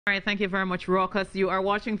All right, thank you very much, Raucus. You are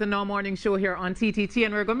watching the Now Morning Show here on TTT,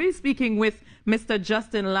 and we're going to be speaking with Mr.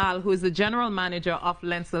 Justin Lal, who is the General Manager of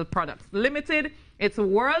Lensyl Products Limited. It's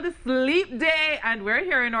World Sleep Day, and we're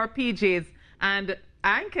here in our PJs, and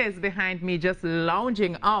Anka is behind me just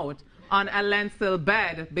lounging out on a Lensyl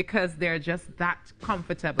bed because they're just that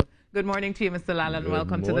comfortable. Good morning to you, Mr. Lal, and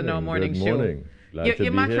welcome to the Now Morning Show. Good morning. Glad to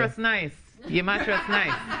Your be mattress here. nice. Your mattress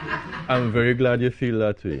nice. I'm very glad you feel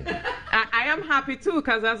that way. I am happy too,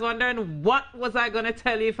 because I was wondering what was I going to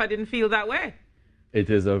tell you if I didn't feel that way. It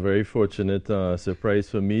is a very fortunate surprise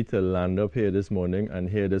for me to land up here this morning and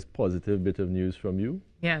hear this positive bit of news from you.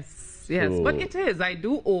 Yes, yes, but it is. I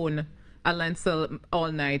do own a Lensyl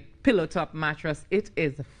all-night pillow top mattress. It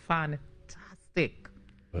is fantastic.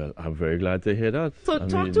 Well, I'm very glad to hear that. So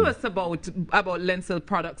talk to us about Lensyl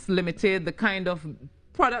Products Limited, the kind of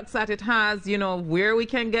products that it has, you know, where we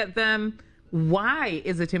can get them. Why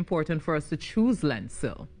is it important for us to choose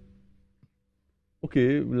Lensyl?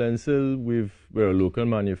 Okay, Lensyl, we're a local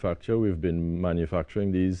manufacturer. We've been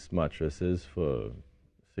manufacturing these mattresses for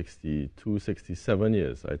 62, 67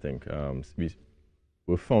 years, I think. We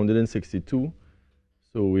were founded in 62,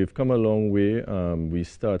 so we've come a long way. We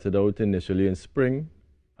started out initially in spring,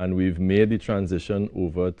 and we've made the transition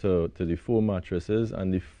over to the foam mattresses,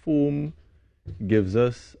 and the foam gives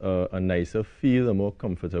us a nicer feel, a more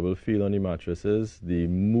comfortable feel on the mattresses. The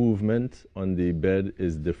movement on the bed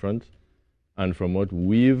is different. And from what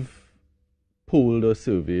we've polled or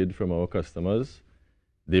surveyed from our customers,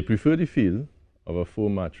 they prefer the feel of a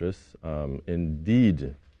foam mattress.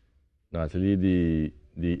 Indeed, Natalie,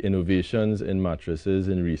 the innovations in mattresses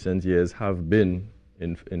in recent years have been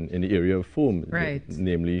in the area of foam, right,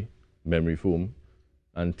 namely memory foam.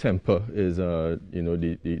 And Temper is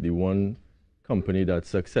the one company that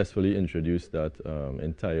successfully introduced that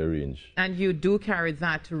entire range. And you do carry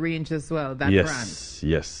that range as well, that brand?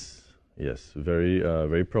 Yes.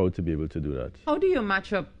 Very proud to be able to do that. How do you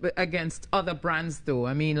match up against other brands, though?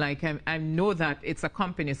 I mean, like, I know that it's a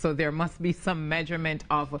company, so there must be some measurement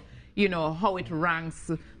of, you know, how it ranks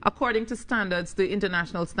according to standards, the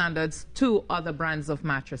international standards, to other brands of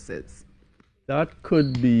mattresses. That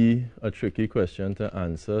could be a tricky question to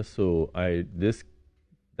answer. So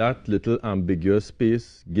that little ambiguous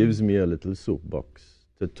space gives me a little soapbox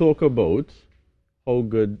to talk about how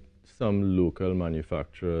good some local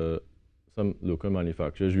manufacturers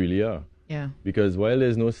really are. Yeah. Because while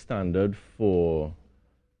there's no standard for,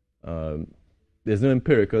 there's no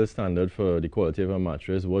empirical standard for the quality of a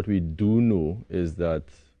mattress, what we do know is that,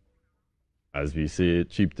 as we say,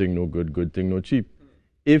 cheap thing no good, good thing no cheap.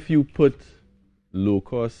 If you put low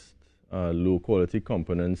cost, low quality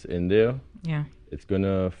components in there, yeah, it's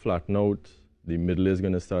gonna flatten out. The middle is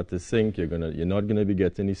gonna start to sink. You're not gonna be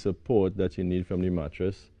getting the support that you need from the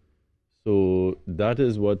mattress. So that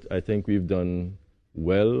is what I think we've done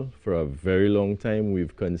well for a very long time.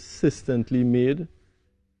 We've consistently made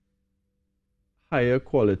higher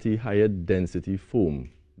quality, higher density foam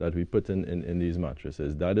that we put in these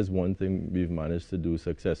mattresses. That is one thing we've managed to do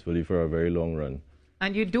successfully for a very long run.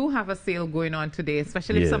 And you do have a sale going on today,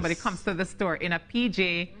 especially if somebody comes to the store in a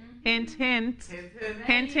PJ. Hint, hint.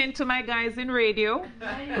 Hint, hint to my guys in radio,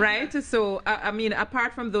 right? So, I mean,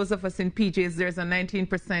 apart from those of us in PJs, there's a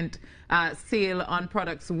 19% sale on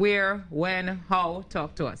products. Where, when, how?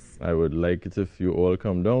 Talk to us. I would like it if you all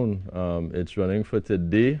come down. It's running for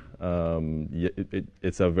today.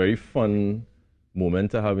 It's a very fun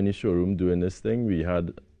moment to have in the showroom doing this thing. We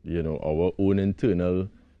had, you know, our own internal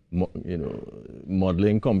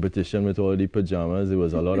modeling competition with all the pajamas. It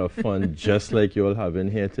was a lot of fun, just like you all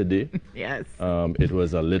having here today. Yes. It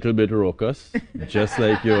was a little bit raucous, just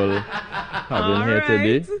like you all having here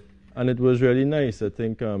today. And it was really nice. I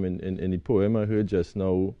think in the poem I heard just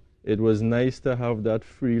now, it was nice to have that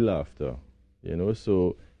free laughter, you know.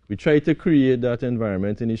 So we tried to create that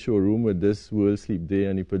environment in the showroom with this World Sleep Day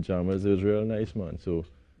and the pajamas. It was real nice, man. So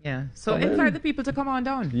yeah, so invite the people to come on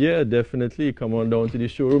down. Yeah, definitely. Come on down to the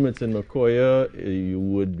showroom. It's in Macoya. You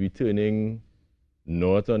would be turning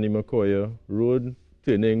north on the Macoya Road,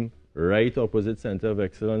 turning right opposite Center of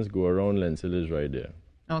Excellence, go around. Lensyl is right there.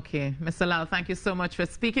 Okay, Mr. Lal, thank you so much for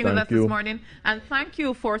speaking with us this morning. And thank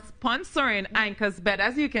you for sponsoring Anka's Bed.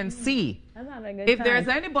 As you can see, if there's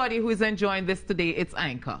anybody who's enjoying this today, it's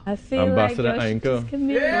Anka. I feel Ambassador like Anka.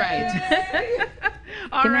 Right.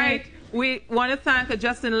 All right. We want to thank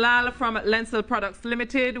Justin Lal from Lensyl Products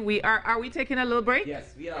Limited. Are we taking a little break?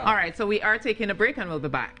 Yes, we are. All right, so we are taking a break and we'll be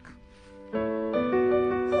back.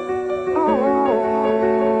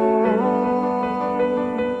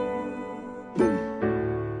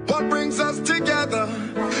 What brings us together?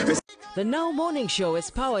 The Now Morning Show is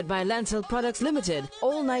powered by Lensyl Products Limited.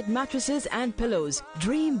 All-night mattresses and pillows.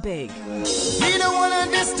 Dream big. Me don't want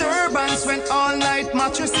a disturbance when all-night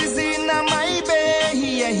mattresses in my bed.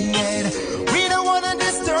 Yeah, yeah.